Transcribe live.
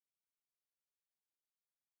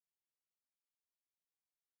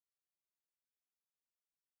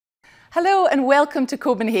Hello and welcome to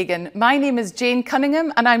Copenhagen. My name is Jane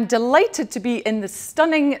Cunningham and I'm delighted to be in the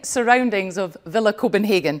stunning surroundings of Villa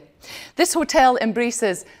Copenhagen. This hotel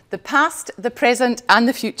embraces the past, the present and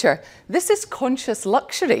the future. This is conscious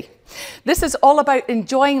luxury. This is all about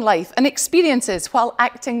enjoying life and experiences while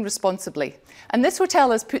acting responsibly. And this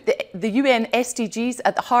hotel has put the UN SDGs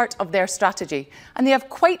at the heart of their strategy. And they have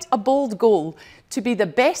quite a bold goal to be the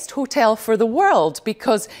best hotel for the world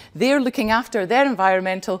because they're looking after their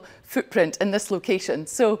environmental footprint in this location.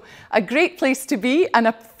 So a great place to be and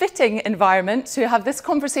a fitting environment to have this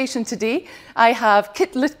conversation today. I have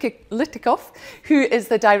Lykketoft, who is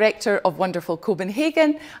the director of Wonderful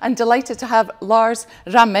Copenhagen, and delighted to have Lars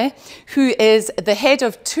Ramme, who is the head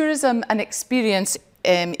of tourism and experience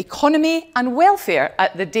economy and welfare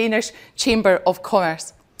at the Danish Chamber of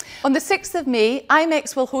Commerce. On the 6th of May,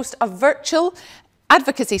 IMEX will host a virtual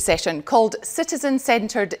advocacy session called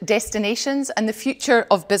Citizen-centred Destinations and the Future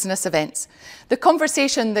of Business Events. The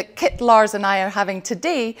conversation that Kit, Lars and I are having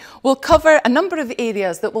today will cover a number of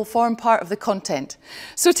areas that will form part of the content.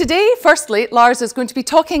 So today, firstly, Lars is going to be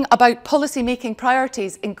talking about policy-making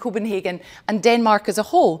priorities in Copenhagen and Denmark as a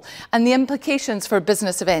whole and the implications for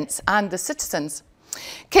business events and the citizens.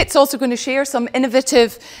 Kit's also going to share some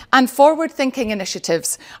innovative and forward-thinking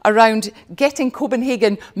initiatives around getting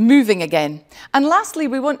Copenhagen moving again. And lastly,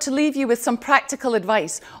 we want to leave you with some practical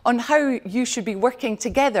advice on how you should be working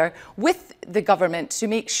together with the government to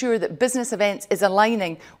make sure that business events is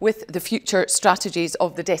aligning with the future strategies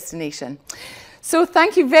of the destination. So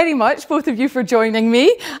thank you very much, both of you, for joining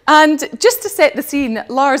me. And just to set the scene,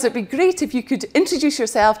 Lars, it'd be great if you could introduce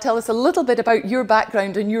yourself, tell us a little bit about your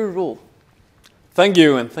background and your role. Thank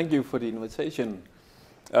you, and thank you for the invitation.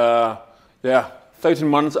 13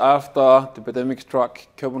 months after the pandemic struck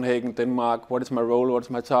Copenhagen, Denmark, what is my role, what is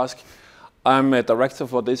my task? I'm a director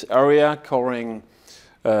for this area, covering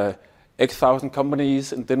X thousand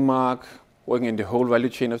companies in Denmark, working in the whole value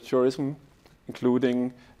chain of tourism,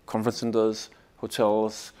 including conference centers,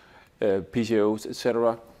 hotels, PCOs,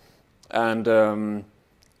 etc. And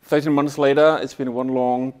 13 months later, it's been one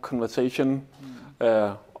long conversation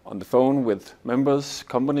on the phone with members,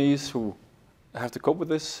 companies who have to cope with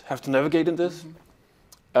this, have to navigate in this,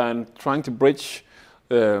 and trying to bridge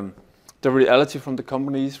the reality from the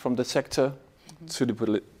companies, from the sector to the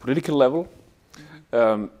political level.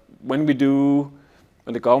 When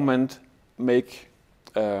the government make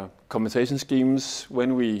compensation schemes,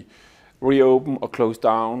 when we reopen or close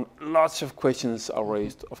down, lots of questions are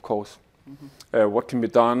raised, of course. What can be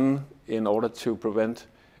done in order to prevent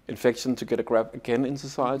infection, to get a grab again in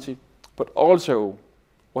society, but also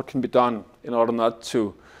what can be done in order not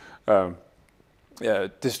to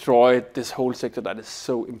destroy this whole sector that is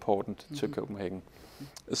so important to Copenhagen.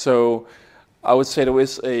 So I would say there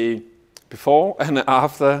is a before and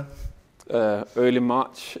after early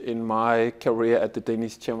March in my career at the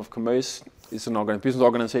Danish Chamber of Commerce. It's an business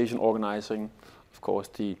organization organizing, of course,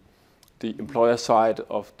 the employer side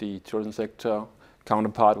of the tourism sector.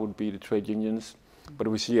 Counterpart would be the trade unions. But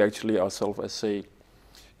we see actually ourselves as an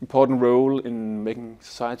important role in making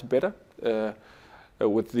society better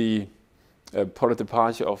with the part of the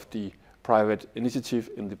party of the private initiative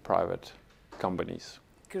in the private companies.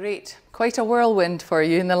 Great. Quite a whirlwind for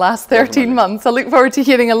you in the last 13 months. I look forward to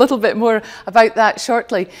hearing a little bit more about that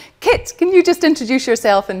shortly. Kit, can you just introduce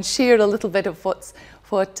yourself and share a little bit of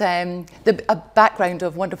the background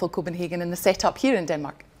of Wonderful Copenhagen and the setup here in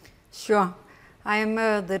Denmark? Sure. I am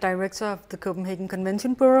the director of the Copenhagen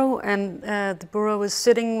Convention Bureau, and the Bureau is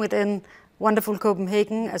sitting within Wonderful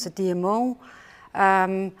Copenhagen as a DMO.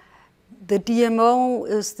 The DMO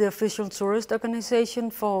is the official tourist organization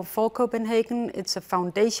for Copenhagen. It's a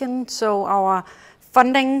foundation, so our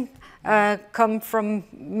funding comes from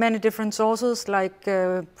many different sources, like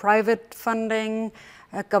private funding,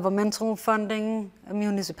 governmental funding,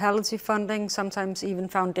 municipality funding, sometimes even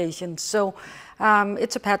foundations. So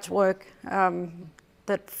it's a patchwork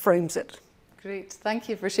that frames it. Great, thank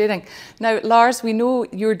you for sharing. Now, Lars, we know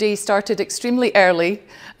your day started extremely early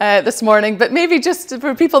this morning, but maybe just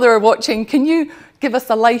for people that are watching, can you give us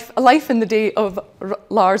a life in the day of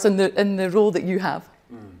Lars in the role that you have?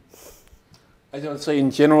 I would say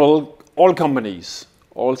in general, all companies,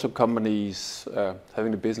 also companies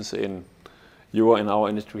having a business in our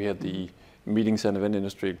industry here, the meetings and event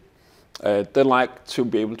industry, they like to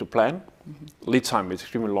be able to plan. Lead time is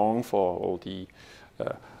extremely long for all the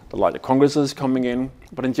larger congresses coming in,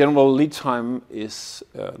 but in general, lead time is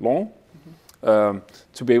long.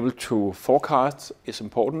 To be able to forecast is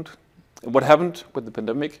important. And what happened with the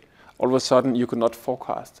pandemic? All of a sudden, you could not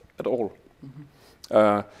forecast at all.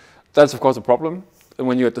 That's of course a problem. And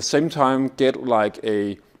when you at the same time get like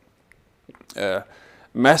a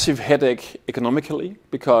massive headache economically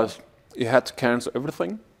because you had to cancel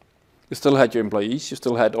everything. You still had your employees, you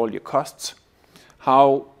still had all your costs.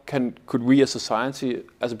 How could we as society,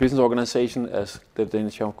 as a business organization, as the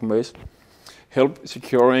Danish Chamber of Commerce, help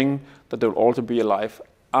securing that there will also be a life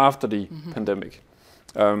after the pandemic?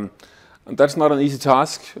 And that's not an easy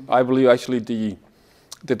task. I believe actually the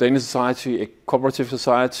Danish society, a cooperative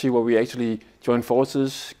society where we actually join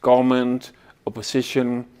forces, government,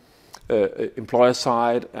 opposition, employer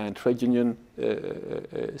side and trade union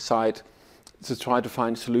side, to try to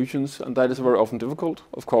find solutions, and that is very often difficult.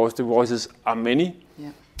 Of course, the voices are many.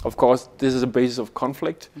 Yeah. Of course, this is a basis of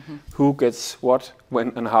conflict. Who gets what,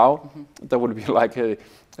 when, and how? That would be like a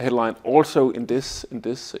headline also in this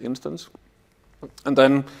instance. And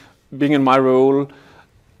then, being in my role,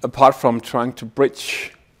 apart from trying to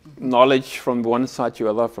bridge knowledge from one side to the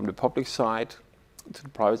other, from the public side to the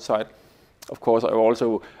private side, of course, I'm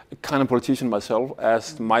also a kind of politician myself.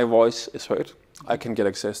 As my voice is heard, I can get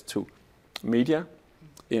access to media.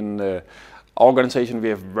 In our organization, we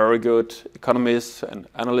have very good economists and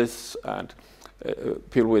analysts and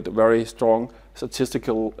people with very strong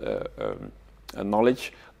statistical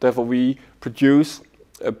knowledge. Therefore, we produce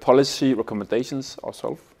policy recommendations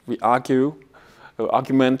ourselves. We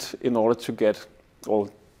argument in order to get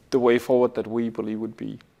the way forward that we believe would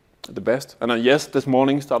be the best. And yes, this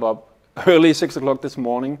morning, start up early, 6 o'clock this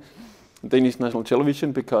morning, Danish national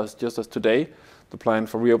television, because just as today, the plan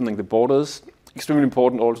for reopening the borders, extremely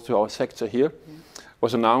important also to our sector here,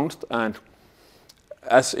 was announced. And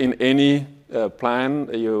as in any plan,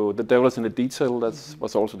 the devil is in the detail. That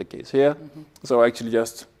was also the case here. So I actually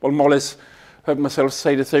just, more or less, heard myself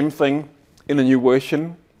say the same thing in a new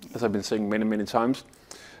version, as I've been saying many, many times.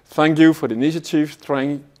 Thank you for the initiative.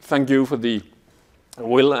 Thank you for the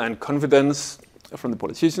will and confidence from the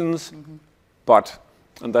politicians.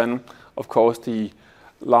 And then, of course, the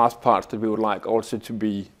last part that we would like also to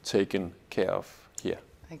be taken care of here.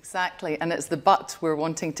 Exactly, and it's the but we're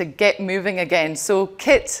wanting to get moving again. So,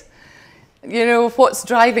 Kit, you know, what's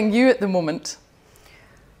driving you at the moment?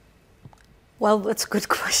 Well, that's a good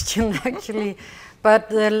question, actually. But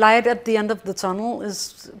the light at the end of the tunnel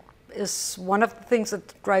is one of the things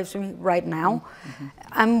that drives me right now.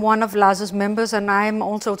 I'm one of Lars's members, and I'm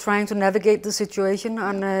also trying to navigate the situation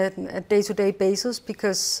on a day-to-day basis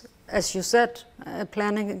because, as you said,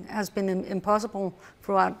 planning has been impossible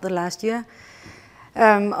throughout the last year.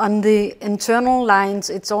 On the internal lines,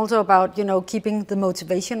 it's also about, you know, keeping the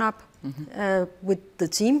motivation up with the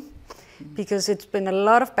team, because it's been a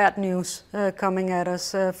lot of bad news coming at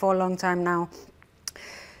us for a long time now.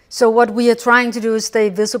 So what we are trying to do is stay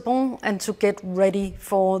visible and to get ready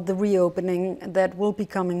for the reopening that will be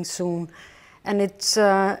coming soon. And it's,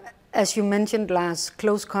 as you mentioned, Lars,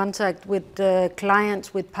 close contact with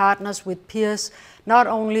clients, with partners, with peers, not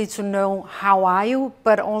only to know how are you,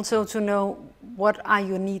 but also to know what are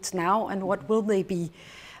your needs now and what will they be.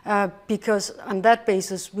 Because on that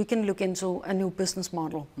basis, we can look into a new business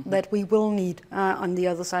model that we will need on the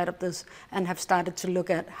other side of this, and have started to look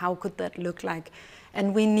at how could that look like.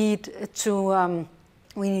 And we need to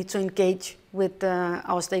engage with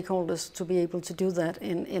our stakeholders to be able to do that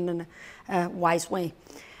in a wise way.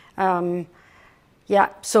 Yeah,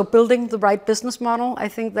 so building the right business model, I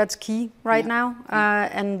think that's key right now,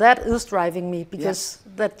 and that is driving me, because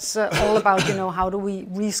that's all about, you know, how do we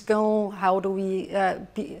reskill, how do we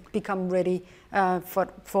become ready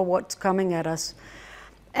for what's coming at us.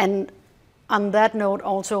 And on that note,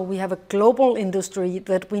 also, we have a global industry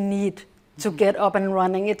that we need to get up and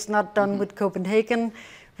running. It's not done with Copenhagen.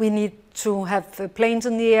 We need to have planes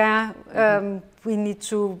in the air. We need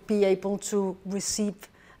to be able to receive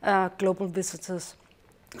global visitors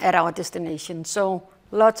at our destination. So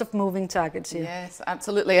lots of moving targets here. Yes,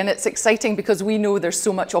 absolutely. And it's exciting because we know there's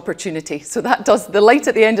so much opportunity. So that does, the light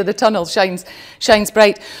at the end of the tunnel shines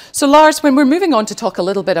bright. So Lars, when we're moving on to talk a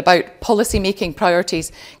little bit about policy-making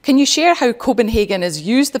priorities, can you share how Copenhagen has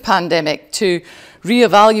used the pandemic to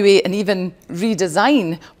reevaluate and even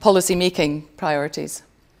redesign policy-making priorities?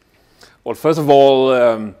 Well, first of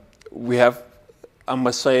all, we have, I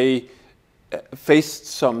must say, faced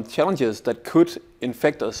some challenges that could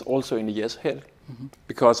infect us also in the years ahead.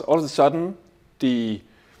 Because all of a sudden, the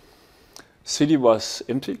city was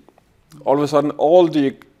empty. All of a sudden, all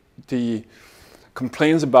the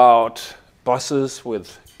complaints about buses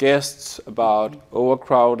with guests, about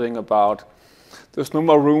overcrowding, about there's no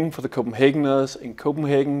more room for the Copenhageners in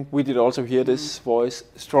Copenhagen. We did also hear this voice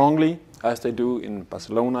strongly, as they do in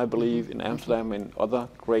Barcelona, I believe, in Amsterdam, and other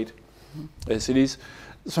great cities.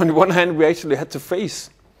 So on the one hand, we actually had to face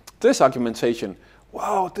this argumentation.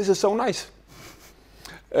 Wow, this is so nice.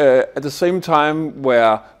 at the same time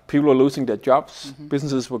where people were losing their jobs,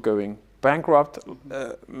 businesses were going bankrupt,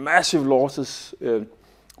 massive losses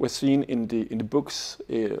were seen in the books.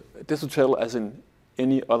 This hotel, as in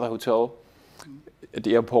any other hotel, at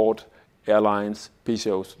the airport, airlines,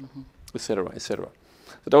 PCOs, etc., etc.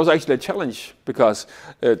 So that was actually a challenge because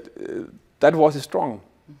that was strong.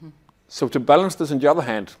 So to balance this, on the other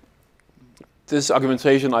hand, this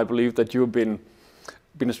argumentation, I believe that you've been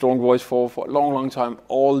a strong voice for a long, long time,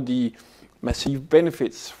 all the massive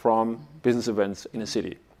benefits from business events in a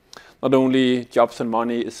city. Not only jobs and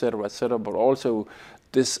money, etc., but also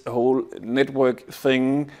this whole network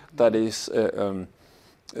thing that is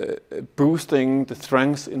boosting the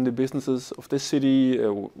strengths in the businesses of this city,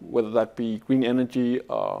 whether that be green energy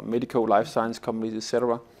or medical life science companies,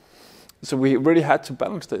 etc. So we really had to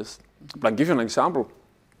balance this. But I'll give you an example.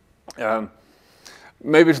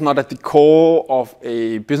 Maybe it's not at the core of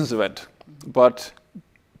a business event, but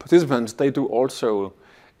participants, they do also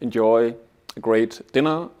enjoy a great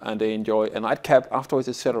dinner and they enjoy a nightcap afterwards,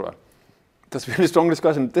 etc. There's been a strong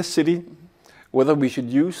discussion in this city whether we should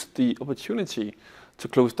use the opportunity to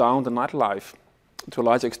close down the nightlife to a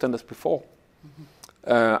large extent as before.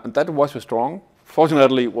 And that was strong.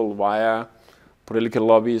 Fortunately, well, via political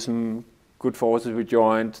lobbyism, good forces we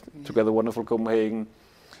joined, together wonderful Copenhagen,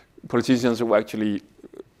 politicians who actually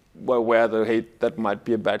were aware that, hey, that might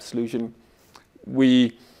be a bad solution.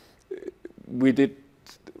 We did,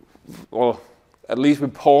 well, at least we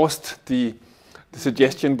paused the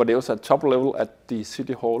suggestion, but it was at top level at the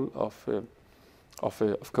City Hall of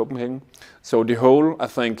Copenhagen. So the whole, I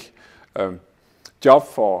think, job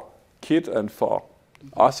for KIT and for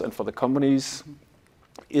us and for the companies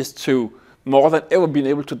is to more than ever being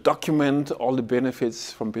able to document all the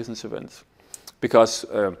benefits from business events. Because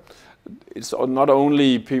it's not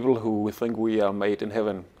only people who think we are made in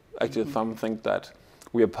heaven, actually some think that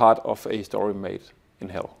we are part of a story made in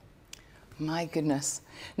hell. My goodness.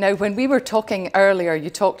 Now, when we were talking earlier, you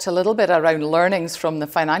talked a little bit around learnings from the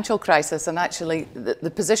financial crisis and actually the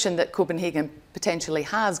position that Copenhagen potentially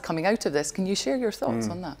has coming out of this. Can you share your thoughts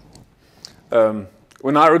on that?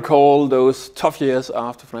 When I recall those tough years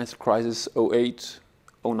after financial crisis, 08,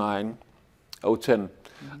 09, 010,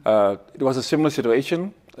 it was a similar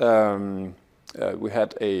situation. We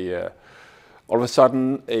had all of a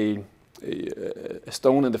sudden a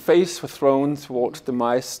stone in the face was thrown towards the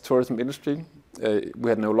MICE tourism industry. We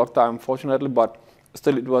had no lockdown, fortunately, but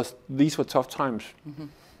still these were tough times.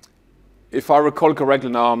 If I recall correctly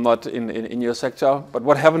now, I'm not in your sector, but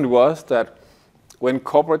what happened was that when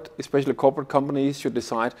corporate, especially corporate companies, should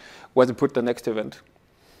decide where to put the next event,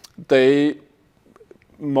 they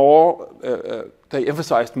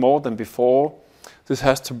emphasized more than before. This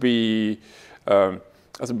has to be a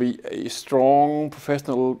strong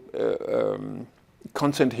professional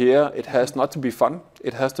content here. It has not to be fun.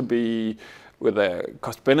 It has to be with a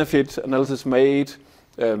cost-benefit analysis made,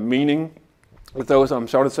 meaning with those, I'm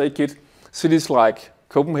sorry to say, KIT, cities like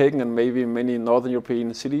Copenhagen and maybe many northern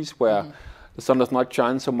European cities where the sun does not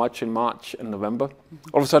shine so much in March and November.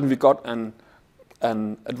 All of a sudden we got an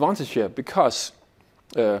advantage here because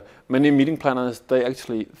many meeting planners, they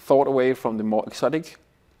actually thought away from the more exotic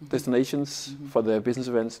destinations for their business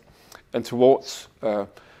events and towards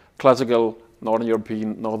classical Northern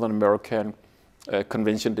European, Northern American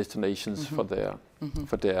convention destinations for their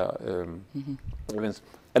events.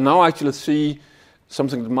 And now I actually see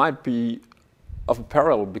something that might be of a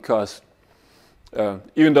parallel because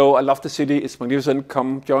even though I love the city, it's magnificent,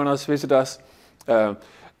 come join us, visit us.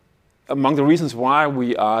 Among the reasons why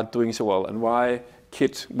we are doing so well and why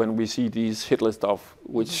KIT, when we see these hit list of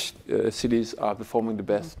which cities are performing the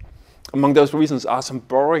best, among those reasons are some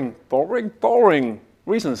boring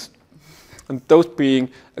reasons. And those being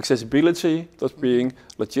accessibility, those being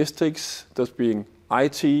logistics, those being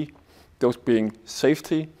IT, those being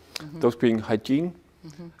safety, those being hygiene.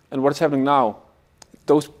 And what's happening now?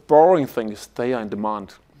 Those boring things, they are in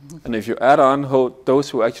demand. And if you add on those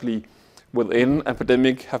who actually within a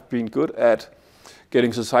pandemic have been good at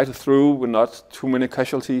getting society through with not too many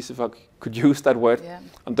casualties, if I could use that word. Yeah.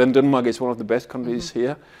 And then Denmark is one of the best countries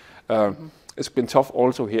here. It's been tough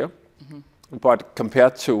also here. But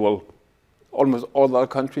compared to, well, almost all other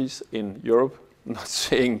countries in Europe, not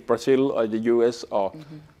saying Brazil or the US or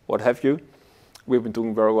what have you, we've been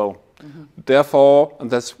doing very well. Therefore, and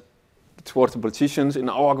that's towards the politicians in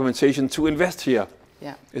our organization to invest here,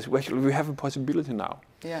 is actually we have a possibility now.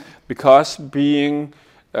 Because being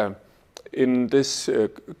in this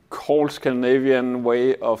cold Scandinavian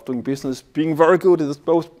way of doing business, being very good at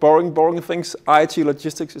those boring things, IT,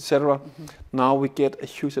 logistics, etc. Now we get a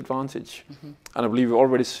huge advantage, and I believe we've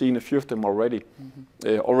already seen a few of them already.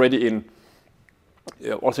 Already in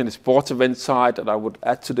also in the sports event side, and I would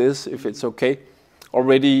add to this, if it's okay.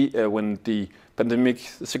 Already when the pandemic,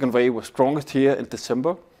 the second wave was strongest here in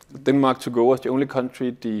December, Denmark to go as the only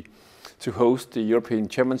country to host the European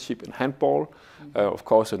Championship in handball. Of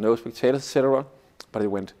course, no spectators, etc. But it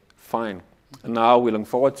went fine. And now we're looking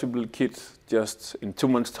forward to Lykketoft just in 2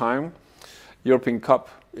 months' time. European Cup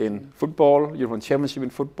in football, European Championship in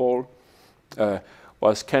football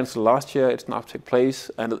was cancelled last year. It's now take place,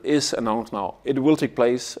 and it is announced now. It will take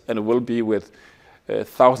place, and it will be with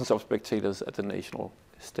thousands of spectators at the National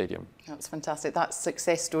Stadium. That's fantastic. That's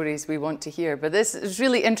success stories we want to hear. But this is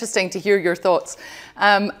really interesting to hear your thoughts.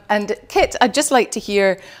 And Kit, I'd just like to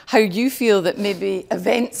hear how you feel that maybe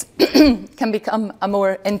events can become a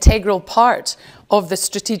more integral part of the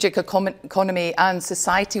strategic economy and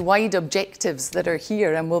society-wide objectives that are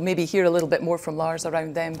here. And we'll maybe hear a little bit more from Lars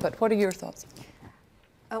around them. But what are your thoughts?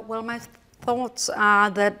 Well, my thoughts are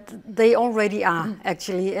that they already are,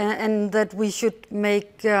 actually, and that we should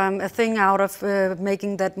make a thing out of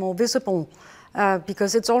making that more visible,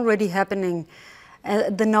 because it's already happening.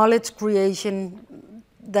 The knowledge creation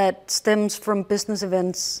that stems from business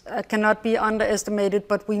events cannot be underestimated,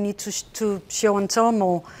 but we need to show and tell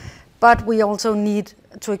more. But we also need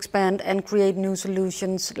to expand and create new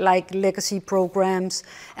solutions like legacy programs,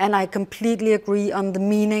 and I completely agree on the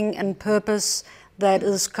meaning and purpose that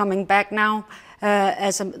is coming back now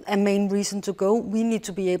as a main reason to go. We need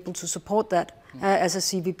to be able to support that as a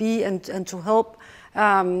CVB and to help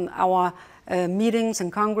our meetings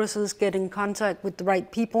and congresses get in contact with the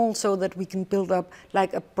right people so that we can build up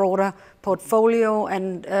like a broader portfolio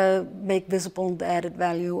and make visible the added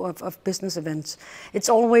value of business events. It's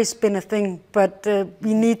always been a thing, but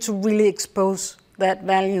we need to really expose that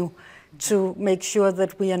value to make sure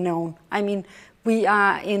that we are known. I mean, we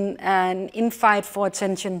are in an infight for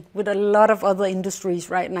attention with a lot of other industries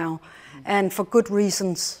right now, and for good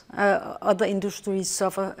reasons. Other industries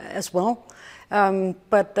suffer as well,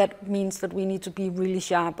 but that means that we need to be really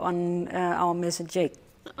sharp on our messaging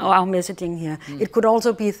here. It could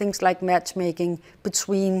also be things like matchmaking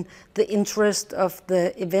between the interest of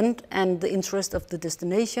the event and the interest of the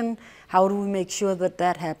destination. How do we make sure that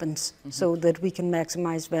that happens so that we can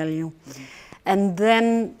maximize value? And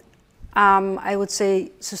then I would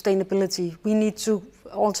say sustainability. We need to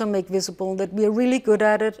also make visible that we are really good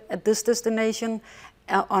at it at this destination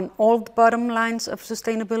on all the bottom lines of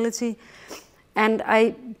sustainability. And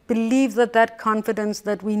I believe that that confidence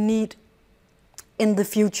that we need in the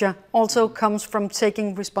future also comes from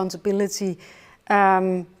taking responsibility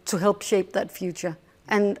to help shape that future.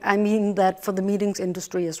 And I mean that for the meetings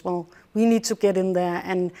industry as well. We need to get in there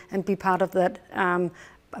and be part of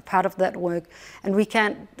that work, and we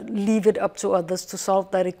can't leave it up to others to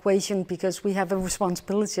solve that equation, because we have a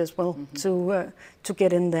responsibility as well to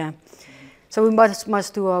get in there. So we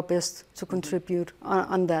must do our best to contribute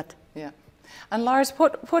on that. Yeah. And Lars,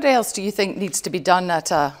 what else do you think needs to be done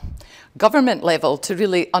at a government level to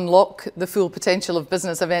really unlock the full potential of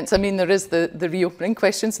business events? I mean, there is the reopening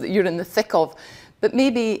questions that you're in the thick of, but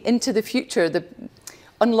maybe into the future,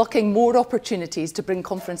 unlocking more opportunities to bring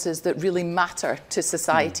conferences that really matter to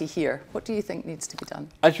society here. What do you think needs to be done?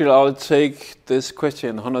 Actually, I'll take this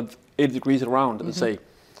question 180 degrees around and say,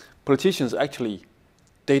 politicians actually,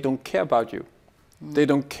 they don't care about you. They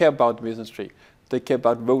don't care about the business tree. They care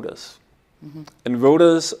about voters. And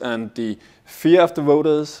voters and the fear of the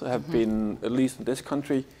voters have been, at least in this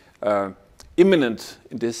country, imminent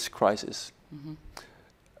in this crisis.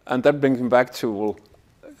 And that brings me back to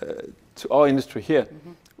our industry here,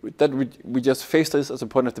 that we just face this as a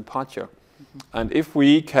point of departure. And if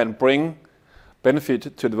we can bring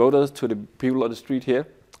benefit to the voters, to the people on the street here,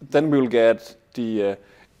 then we will get the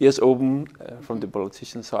ears open from the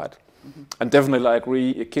politician side. And definitely I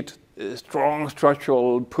agree, a strong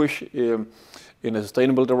structural push in a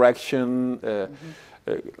sustainable direction,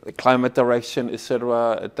 climate direction,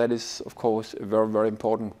 etc. That is, of course, very, very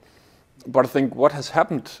important. But I think what has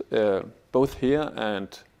happened both here and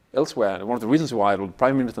elsewhere, and one of the reasons why the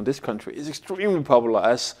Prime Minister in this country is extremely popular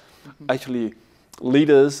as actually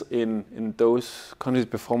leaders in those countries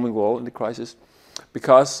performing well in the crisis,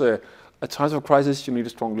 because at times of crisis you need a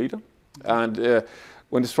strong leader, and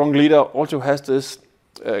when the strong leader also has this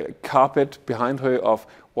carpet behind her of,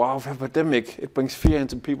 wow, the pandemic, it brings fear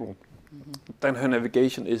into people, then her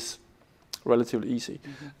navigation is relatively easy.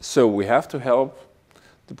 So we have to help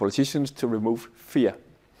the politicians to remove fear.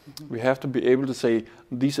 We have to be able to say,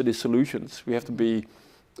 these are the solutions. We have to be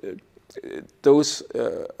those,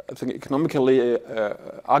 I think, economically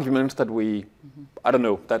arguments that we, I don't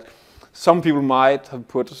know, that some people might have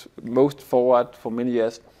put most forward for many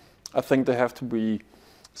years. I think they have to be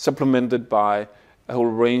supplemented by a whole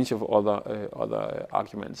range of other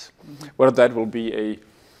arguments. Whether that will be a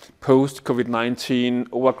post-COVID-19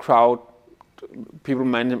 overcrowd,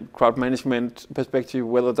 crowd management perspective,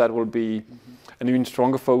 whether that will be an even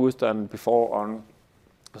stronger focus than before on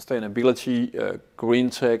sustainability, green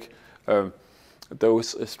tech,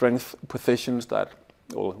 those strength positions that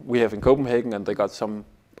we have in Copenhagen, and they got some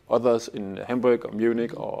others in Hamburg or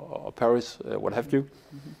Munich or Paris, what have you.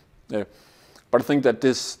 But I think that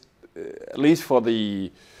this, at least for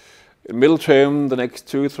the middle term, the next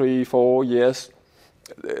 2, 3, 4 years,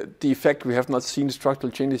 the effect we have not seen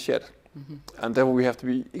structural changes yet. And therefore we have to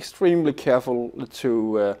be extremely careful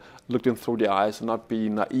to look them through the eyes and not be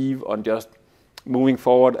naive on just moving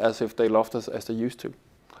forward as if they loved us as they used to.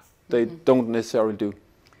 They don't necessarily do.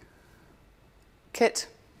 Kit,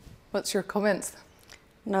 what's your comments?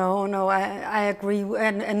 No, I agree,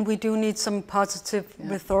 and we do need some positive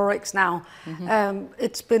rhetorics now.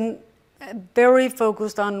 It's been very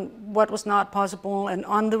focused on what was not possible and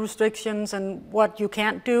on the restrictions and what you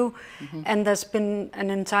can't do, and there's been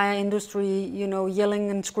an entire industry,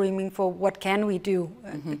 yelling and screaming for what can we do?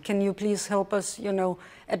 Can you please help us,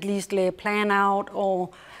 at least lay a plan out or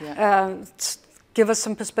give us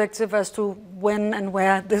some perspective as to when and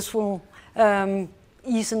where this will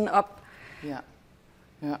ease up.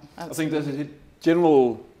 I think there's a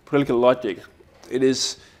general political logic. It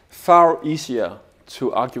is far easier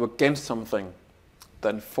to argue against something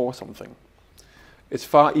than for something. It's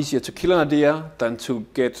far easier to kill an idea than to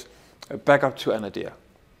get back up to an idea.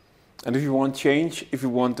 And if you want change, if you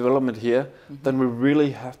want development here, then we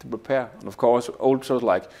really have to prepare. And of course, also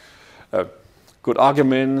like good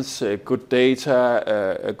arguments, good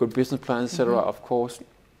data, a good business plan, etc., of course,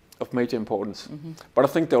 of major importance. But I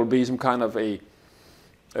think there will be some kind of a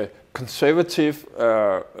conservative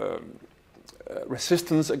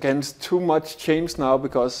resistance against too much change now,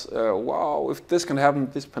 because wow, if this can happen,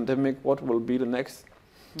 this pandemic, what will be the next?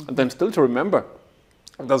 And then still to remember,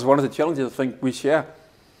 that's one of the challenges I think we share.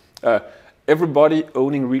 Everybody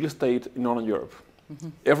owning real estate in Northern Europe,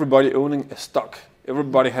 everybody owning a stock,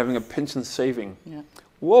 everybody having a pension saving.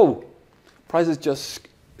 Whoa, prices just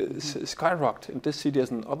skyrocketed in this city as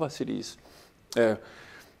in other cities.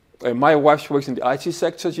 My wife works in the IT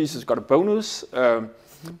sector. She's just got a bonus.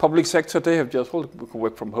 Public sector, they have just, we can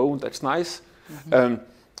work from home. That's nice. I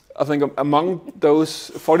think among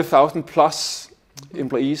those 40,000 plus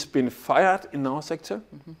employees being fired in our sector,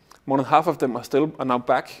 more than half of them are now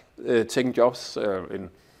back taking jobs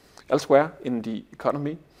elsewhere in the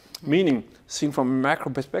economy. Meaning, seen from a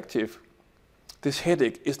macro perspective, this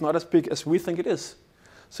headache is not as big as we think it is.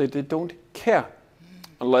 So they don't care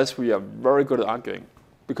unless we are very good at arguing.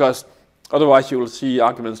 Because otherwise you will see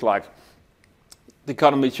arguments like, the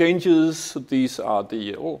economy changes, these are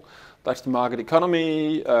the, that's the market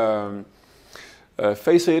economy,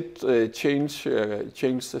 face it, change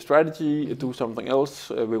the strategy, do something else,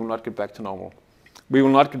 we will not get back to normal. We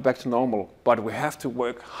will not get back to normal, but we have to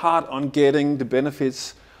work hard on getting the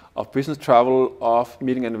benefits of business travel, of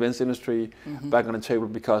meeting and events industry back on the table,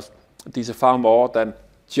 because these are far more than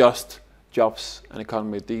just jobs and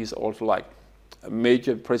economy. These also like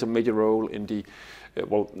plays a major role in the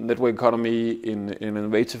network economy, in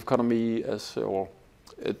innovative economy, or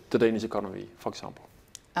the Danish economy, for example.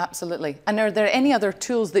 Absolutely. And are there any other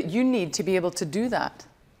tools that you need to be able to do that?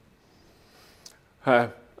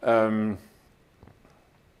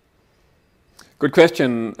 Good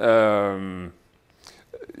question.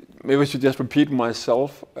 Maybe I should just repeat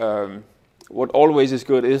myself. What always is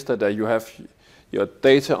good is that you have your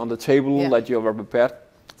data on the table, that you are prepared.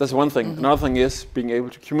 That's one thing. Another thing is being able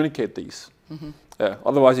to communicate these.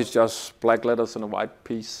 Otherwise, it's just black letters on a white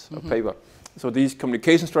piece of paper. So these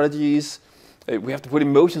communication strategies, we have to put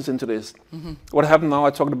emotions into this. What happened now?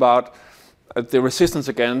 I talked about the resistance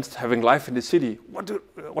against having life in the city.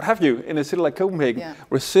 What have you in a city like Copenhagen?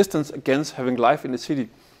 Resistance against having life in the city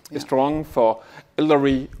is strong for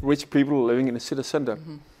elderly, rich people living in the city center.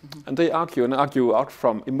 And they argue out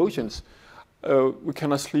from emotions. We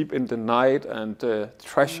cannot sleep in the night, and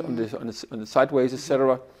trash on the sideways,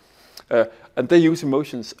 etc. And they use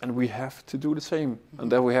emotions, and we have to do the same.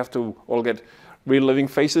 And then we have to all get real living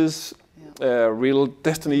faces, real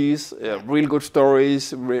destinies, real good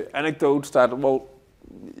stories, anecdotes that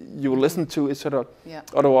you will listen to, etc.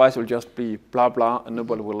 Otherwise, it will just be blah blah, and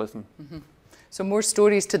nobody will listen. So more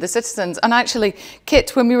stories to the citizens. And actually,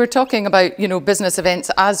 Kit, when we were talking about, business events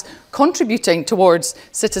as contributing towards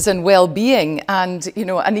citizen well-being and,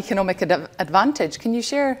 an economic advantage, can you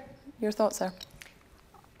share your thoughts there?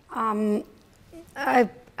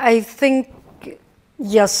 I think,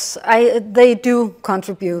 yes, they do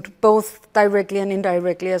contribute, both directly and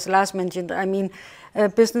indirectly, as Lars mentioned. I mean,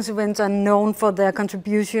 business events are known for their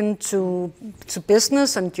contribution to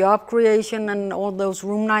business and job creation and all those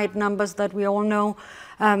room night numbers that we all know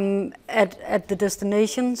at the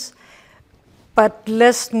destinations, but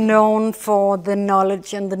less known for the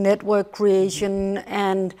knowledge and the network creation,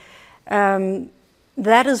 and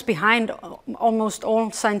that is behind almost all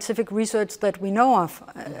scientific research that we know of.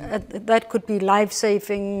 That could be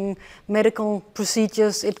life-saving medical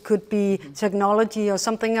procedures, it could be technology or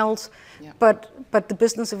something else, but the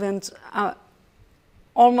business events are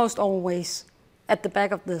almost always at the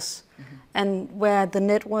back of this, and where the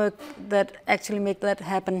network that actually make that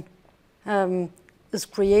happen is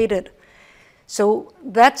created. So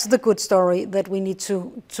that's the good story that we need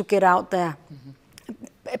to get out there.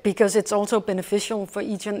 Because it's also beneficial for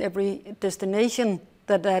each and every destination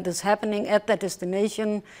that is happening at that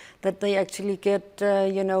destination, that they actually get,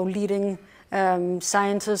 leading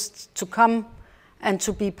scientists to come and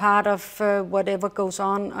to be part of whatever goes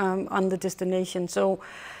on the destination. So,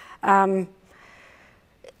 I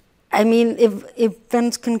mean, if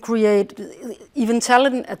events can create even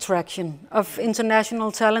talent attraction of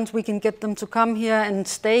international talents, we can get them to come here and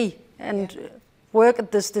stay and work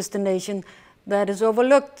at this destination that is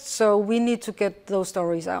overlooked. So we need to get those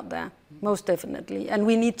stories out there, most definitely. And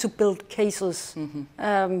we need to build cases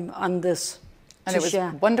on this. And it was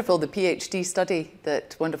wonderful, the PhD study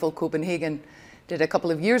that wonderful Copenhagen did a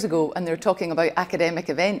couple of years ago, and they're talking about academic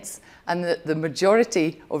events, and the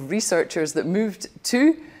majority of researchers that moved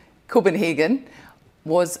to Copenhagen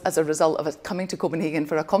was as a result of it coming to Copenhagen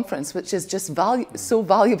for a conference, which is just so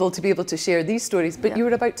valuable to be able to share these stories. But you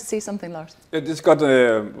were about to say something, Lars. It's got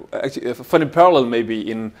actually a funny parallel maybe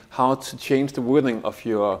in how to change the wording of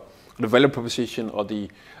the value proposition or the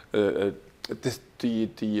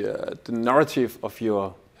narrative of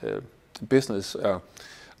your business.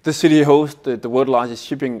 This city hosts the world's largest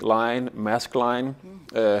shipping line, Maersk line,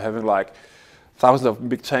 having like thousands of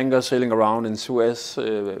big tankers sailing around in Suez,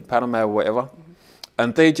 Panama, wherever.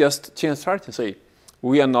 And they just changed strategy and say,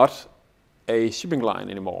 we are not a shipping line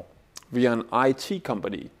anymore. We are an IT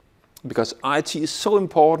company, because IT is so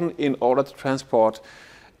important in order to transport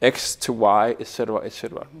X to Y, etc.,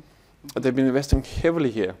 etc. They've been investing heavily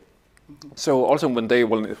here. So also when they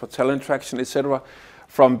will for talent attraction, etc.,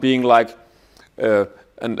 from being like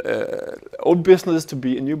an old business to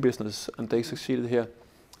be a new business, and they succeeded here.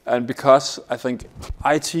 And because I think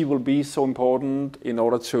IT will be so important in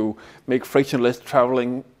order to make frictionless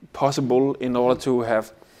traveling possible, in order to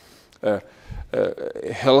have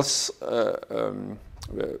health,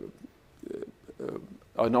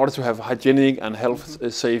 in order to have hygienic and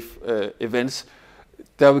health safe events,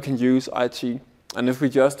 there we can use IT. And if we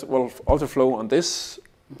just also flow on this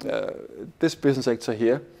business sector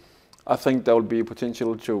here, I think there will be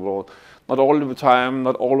potential to, not all the time,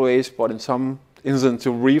 not always, but in some instance, to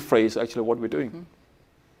rephrase actually what we're doing.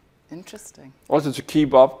 Interesting. Also to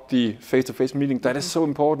keep up the face-to-face meeting, that is so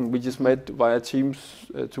important. We just met via Teams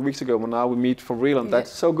 2 weeks ago, but now we meet for real, and that's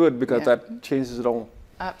so good because that changes it all.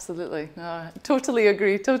 Absolutely. Totally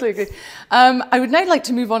agree, totally agree. I would now like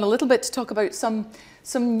to move on a little bit to talk about some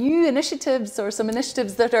new initiatives or some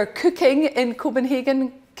initiatives that are cooking in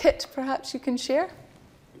Copenhagen. Kit, perhaps you can share?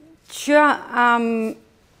 Sure.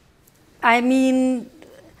 I mean,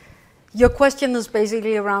 your question is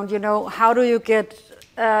basically around, how do you get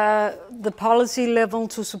the policy level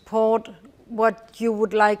to support what you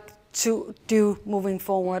would like to do moving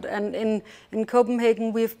forward. And in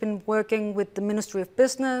Copenhagen, we've been working with the Ministry of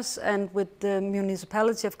Business and with the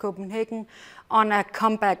Municipality of Copenhagen on a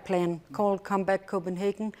comeback plan called Comeback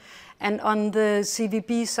Copenhagen. And on the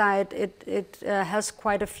CVB side, it has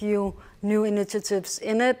quite a few new initiatives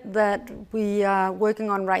in it that we are working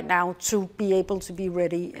on right now to be able to be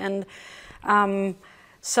ready. And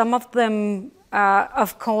some of them,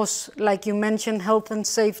 of course, like you mentioned, health and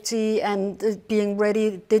safety and being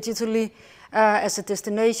ready digitally as a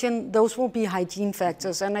destination, those will be hygiene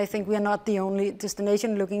factors. And I think we are not the only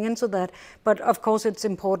destination looking into that. But of course, it's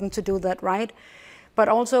important to do that right. But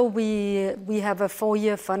also we have a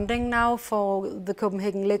 4-year funding now for the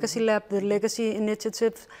Copenhagen Legacy Lab, the Legacy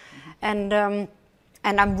Initiative. And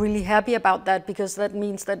I'm really happy about that, because that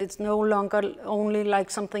means that it's no longer only like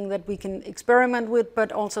something that we can experiment with,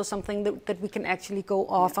 but also something that we can actually go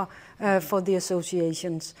offer for the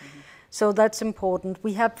associations. So that's important.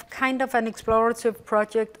 We have kind of an explorative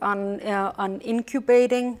project on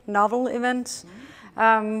incubating novel events.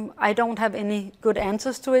 I don't have any good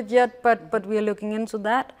answers to it yet, but we are looking into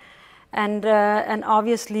that, and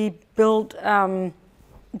obviously build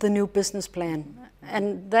the new business plan,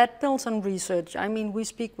 and that builds on research. I mean, we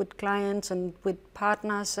speak with clients and with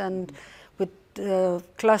partners and with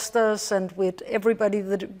clusters and with everybody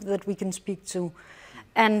that we can speak to,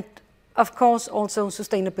 and of course also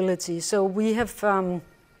sustainability. So we have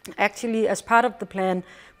actually, as part of the plan,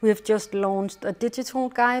 we have just launched a digital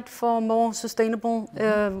guide for more sustainable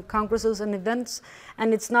congresses and events,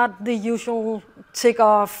 and it's not the usual tick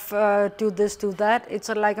off, do this, do that. It's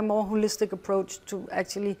like a more holistic approach to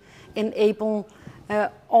actually enable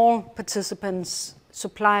all participants,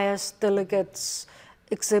 suppliers, delegates,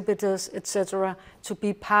 exhibitors, etc., to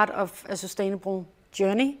be part of a sustainable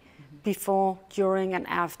journey before, during, and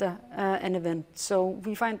after an event. So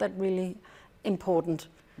we find that really important.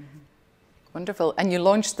 Wonderful. And you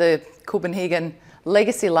launched the Copenhagen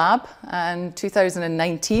Legacy Lab in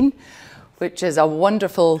 2019, which is a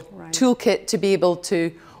wonderful toolkit to be able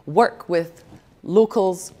to work with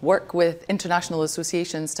locals, work with international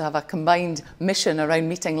associations to have a combined mission around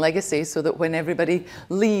meeting legacy, so that when everybody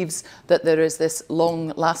leaves, that there is this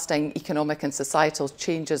long-lasting economic and societal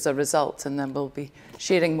change as a result, and then we'll be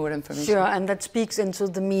sharing more information. Sure, and that speaks into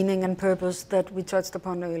the meaning and purpose that we touched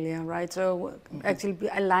upon earlier, right? So actually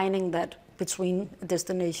aligning that between a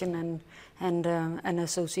destination and an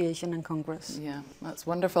association and congress. Yeah, that's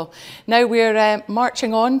wonderful. Now we're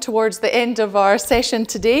marching on towards the end of our session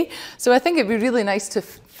today, so I think it'd be really nice to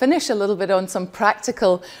finish a little bit on some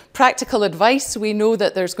practical advice. We know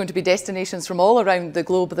that there's going to be destinations from all around the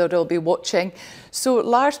globe that will be watching. So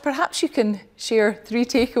Lars, perhaps you can share 3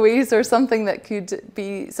 takeaways or something that could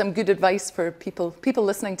be some good advice for people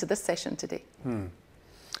listening to this session today.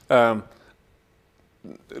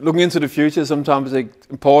 Looking into the future, sometimes it's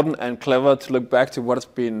important and clever to look back to what has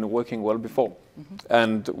been working well before.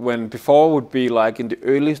 And when before would be like in the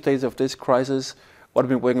early stage of this crisis, what has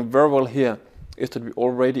been working very well here is that we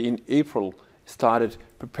already in April started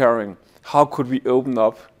preparing. How could we open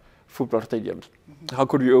up football stadiums? How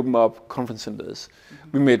could we open up conference centers?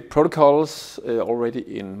 We made protocols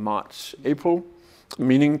already in March, April,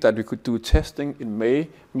 meaning that we could do testing in May,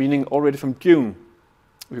 meaning already from June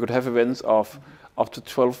we could have events of up to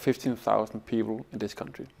 12,000-15,000 people in this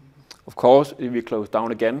country. Of course, it will be closed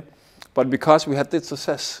down again, but because we had this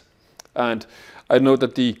success, and I know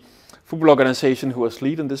that the football organization who was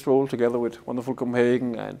leading this role together with wonderful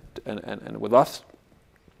Copenhagen and with us,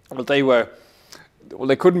 well,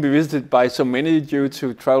 they couldn't be visited by so many due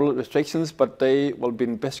to travel restrictions, but they will be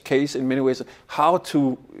in best case in many ways how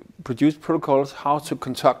to produce protocols, how to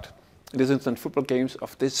conduct, in this instance, football games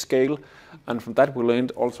of this scale, and from that we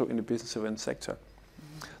learned also in the business event sector.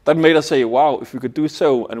 That made us say, wow, if we could do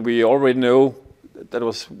so, and we already know that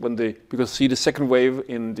was when we could see the second wave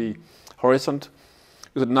in the horizon.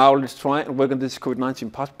 We said, now let's try and work on this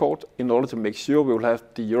COVID-19 passport in order to make sure we will have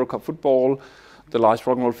the Euro Cup football, the large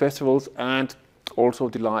rock and roll festivals, and also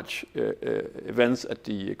the large events at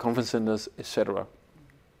the conference centers, etc.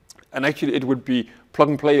 And actually it would be plug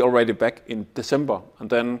and play already back in December, and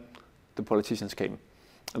then the politicians came.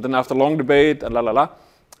 And then after long debate and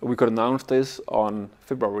we could announce this on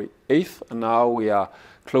February 8th, and now we are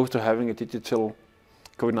close to having a digital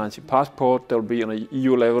COVID-19 passport. There will be on an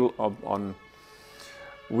EU level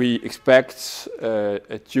we expect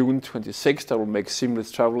June 26th that will make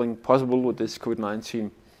seamless traveling possible with this COVID-19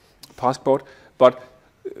 passport. But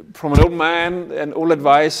from an old man and old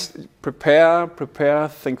advice, prepare,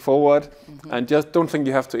 think forward, and just don't think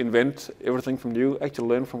you have to invent everything from new. Actually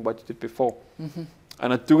learn from what you did before.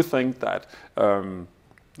 And I do think that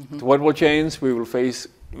the world will change, we will face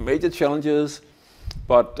major challenges,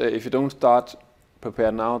 but if you don't start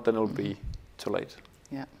prepare now, then it will be too late.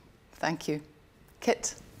 Yeah, thank you.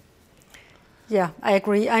 Kit? Yeah, I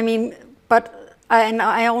agree. I mean, but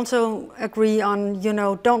I also agree on,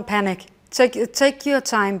 don't panic. Take your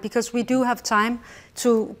time, because we do have time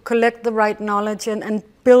to collect the right knowledge and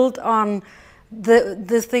build on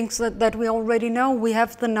the things that we already know. We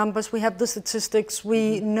have the numbers, we have the statistics,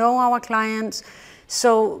 we know our clients.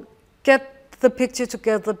 So get the picture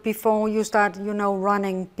together before you start,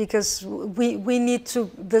 running, because we need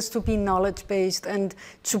this to be knowledge-based and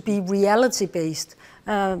to be reality-based,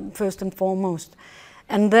 first and foremost.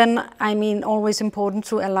 And then, I mean, always important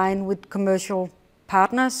to align with commercial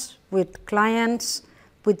partners, with clients,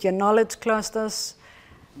 with your knowledge clusters,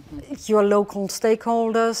 your local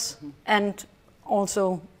stakeholders, and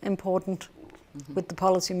also important with the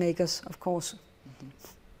policymakers, of course.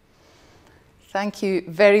 Thank you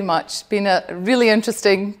very much. Been a really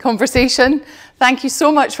interesting conversation. Thank you so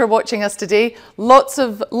much for watching us today. Lots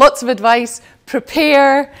of advice.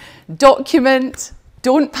 Prepare, document,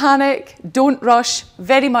 don't panic, don't rush.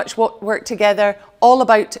 Very much work together. All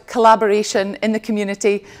about collaboration in the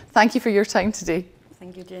community. Thank you for your time today.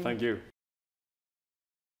 Thank you, Jane. Thank you.